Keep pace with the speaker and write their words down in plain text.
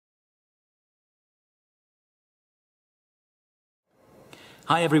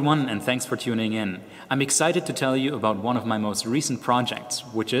Hi everyone, and thanks for tuning in. I'm excited to tell you about one of my most recent projects,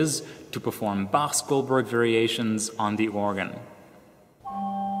 which is to perform Bach's Goldberg Variations on the organ.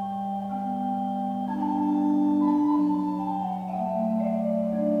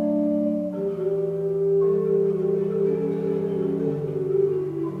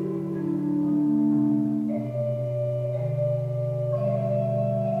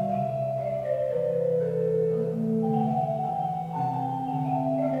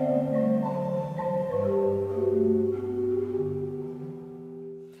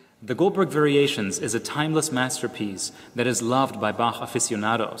 The Goldberg Variations is a timeless masterpiece that is loved by Bach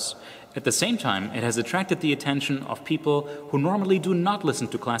aficionados. At the same time, it has attracted the attention of people who normally do not listen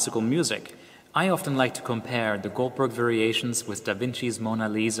to classical music. I often like to compare the Goldberg Variations with Da Vinci's Mona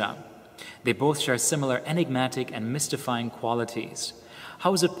Lisa. They both share similar enigmatic and mystifying qualities.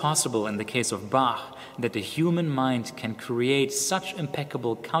 How is it possible in the case of Bach that the human mind can create such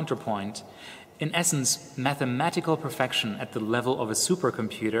impeccable counterpoint, in essence, mathematical perfection at the level of a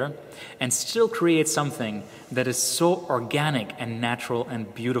supercomputer, and still create something that is so organic and natural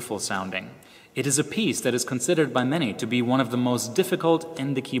and beautiful sounding? It is a piece that is considered by many to be one of the most difficult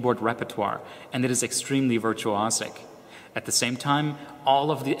in the keyboard repertoire, and it is extremely virtuosic. At the same time, all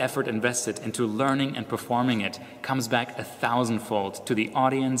of the effort invested into learning and performing it comes back 1,000-fold to the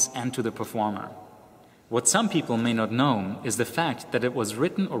audience and to the performer. What some people may not know is the fact that it was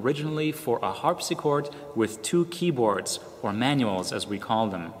written originally for a harpsichord with 2 keyboards, or manuals as we call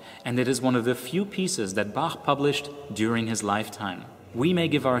them, and it is one of the few pieces that Bach published during his lifetime. We may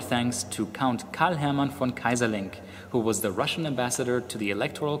give our thanks to Count Karl Hermann von Kaiserlink, who was the Russian ambassador to the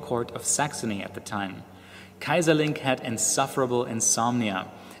electoral court of Saxony at the time. Kaiserlink had insufferable insomnia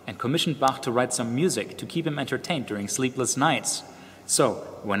and commissioned Bach to write some music to keep him entertained during sleepless nights.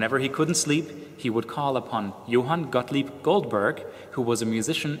 So, whenever he couldn't sleep, he would call upon Johann Gottlieb Goldberg, who was a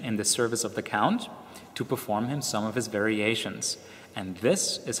musician in the service of the Count, to perform him some of his variations. And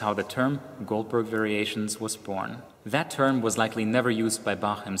this is how the term Goldberg Variations was born. That term was likely never used by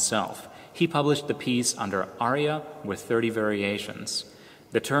Bach himself. He published the piece under aria with 30 variations.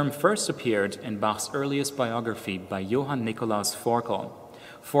 The term first appeared in Bach's earliest biography by Johann Nikolaus Forkel.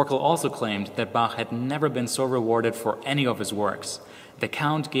 Forkel also claimed that Bach had never been so rewarded for any of his works. The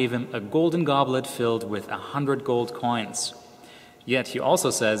Count gave him a golden goblet filled with 100 gold coins. Yet he also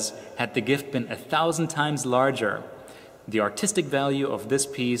says, had the gift been 1,000 times larger, the artistic value of this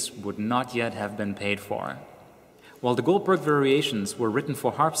piece would not yet have been paid for. While the Goldberg Variations were written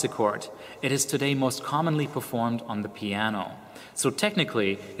for harpsichord, it is today most commonly performed on the piano. So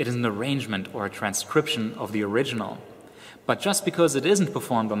technically, it is an arrangement or a transcription of the original. But just because it isn't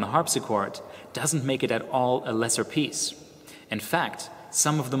performed on the harpsichord doesn't make it at all a lesser piece. In fact,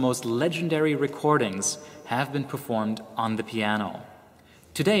 some of the most legendary recordings have been performed on the piano.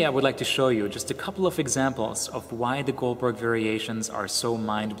 Today I would like to show you just a couple of examples of why the Goldberg Variations are so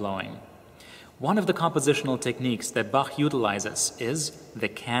mind-blowing. One of the compositional techniques that Bach utilizes is the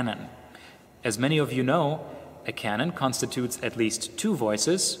canon. As many of you know, a canon constitutes at least 2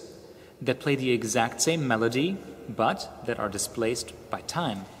 voices that play the exact same melody, but that are displaced by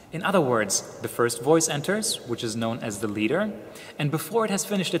time. In other words, the first voice enters, which is known as the leader, and before it has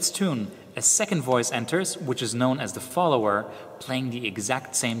finished its tune, a second voice enters, which is known as the follower, playing the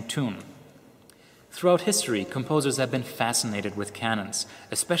exact same tune. Throughout history, composers have been fascinated with canons,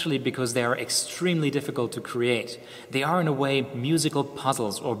 especially because they are extremely difficult to create. They are, in a way, musical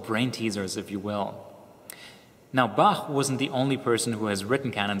puzzles or brain teasers, if you will. Now, Bach wasn't the only person who has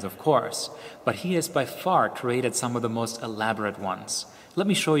written canons, of course, but he has by far created some of the most elaborate ones. Let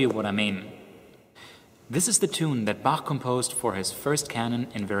me show you what I mean. This is the tune that Bach composed for his first canon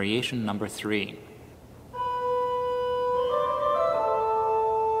in variation number 3.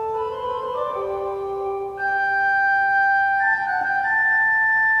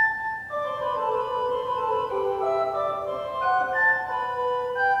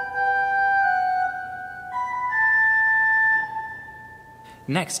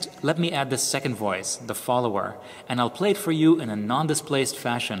 Next, let me add the second voice, the follower, and I'll play it for you in a non-displaced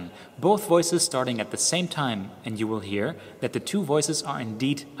fashion, both voices starting at the same time, and you will hear that the 2 voices are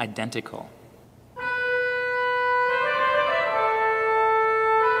indeed identical.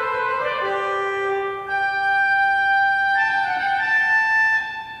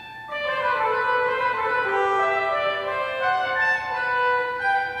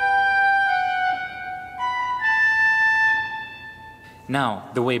 Now,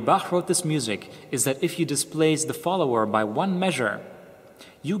 the way Bach wrote this music is that if you displace the follower by 1 measure,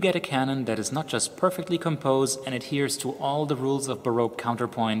 you get a canon that is not just perfectly composed and adheres to all the rules of Baroque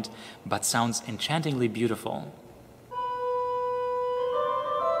counterpoint, but sounds enchantingly beautiful.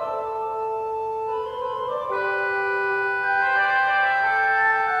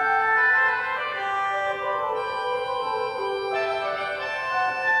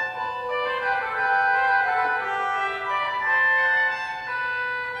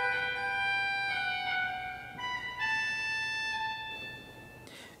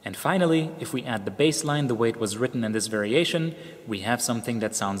 And finally, if we add the bass line the way it was written in this variation, we have something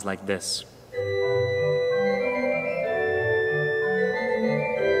that sounds like this.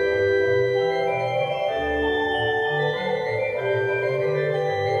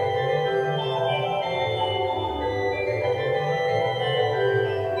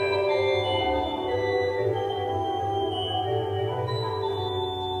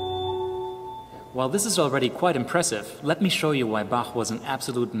 While this is already quite impressive, let me show you why Bach was an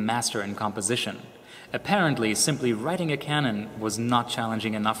absolute master in composition. Apparently, simply writing a canon was not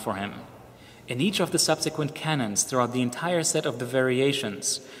challenging enough for him. In each of the subsequent canons throughout the entire set of the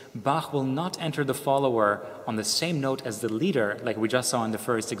variations, Bach will not enter the follower on the same note as the leader, like we just saw in the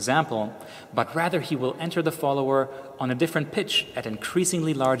first example, but rather he will enter the follower on a different pitch at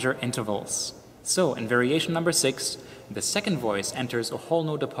increasingly larger intervals. So, in variation number 6, the second voice enters a whole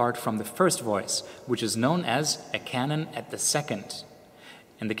note apart from the first voice, which is known as a canon at the second.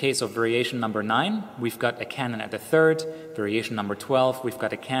 In the case of variation number 9, we've got a canon at the third. Variation number 12, we've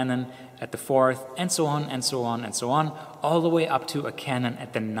got a canon at the fourth, and so on, and so on, and so on, all the way up to a canon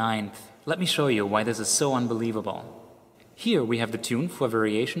at the ninth. Let me show you why this is so unbelievable. Here we have the tune for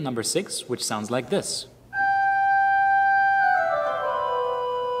variation number 6, which sounds like this.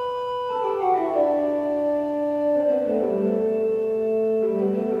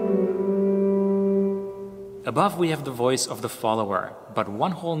 Above we have the voice of the follower, but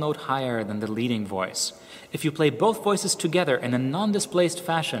one whole note higher than the leading voice. If you play both voices together in a non-displaced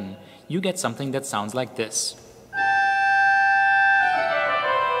fashion, you get something that sounds like this.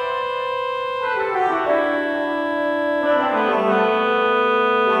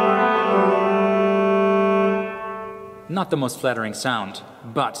 Not the most flattering sound,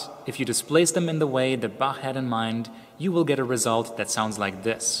 but if you displace them in the way that Bach had in mind, you will get a result that sounds like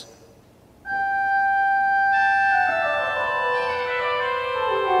this.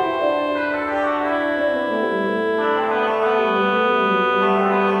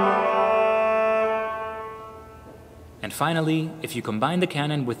 And finally, if you combine the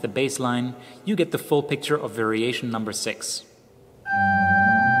canon with the bass line, you get the full picture of variation number 6.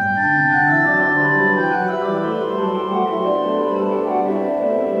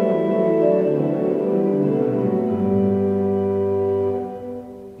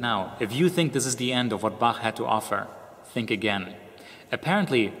 Now, if you think this is the end of what Bach had to offer, think again.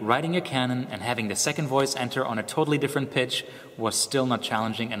 Apparently, writing a canon and having the second voice enter on a totally different pitch was still not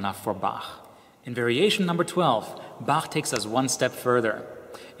challenging enough for Bach. In variation number 12, Bach takes us one step further.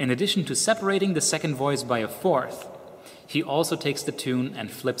 In addition to separating the second voice by a fourth, he also takes the tune and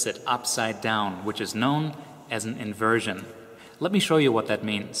flips it upside down, which is known as an inversion. Let me show you what that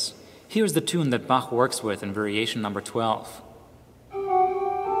means. Here's the tune that Bach works with in variation number 12.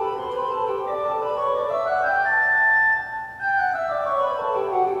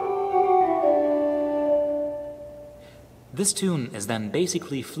 This tune is then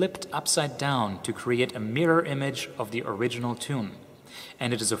basically flipped upside down to create a mirror image of the original tune,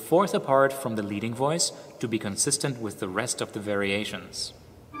 and it is a fourth apart from the leading voice to be consistent with the rest of the variations.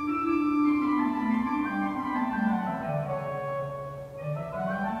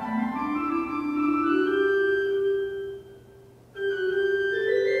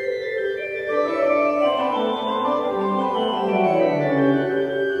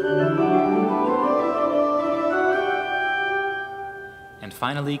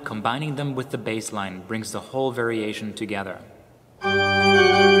 Finally, combining them with the bass line brings the whole variation together.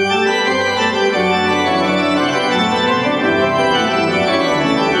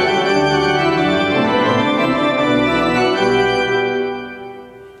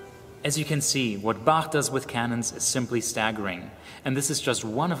 As you can see, what Bach does with canons is simply staggering, and this is just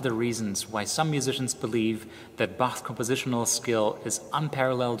one of the reasons why some musicians believe that Bach's compositional skill is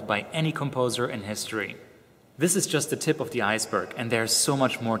unparalleled by any composer in history. This is just the tip of the iceberg, and there's so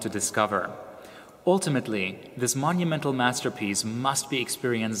much more to discover. Ultimately, this monumental masterpiece must be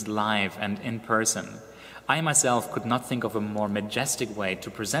experienced live and in person. I myself could not think of a more majestic way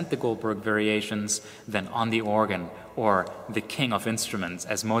to present the Goldberg Variations than on the organ, or the king of instruments,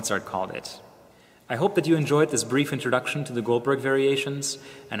 as Mozart called it. I hope that you enjoyed this brief introduction to the Goldberg Variations,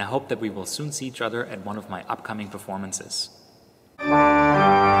 and I hope that we will soon see each other at one of my upcoming performances.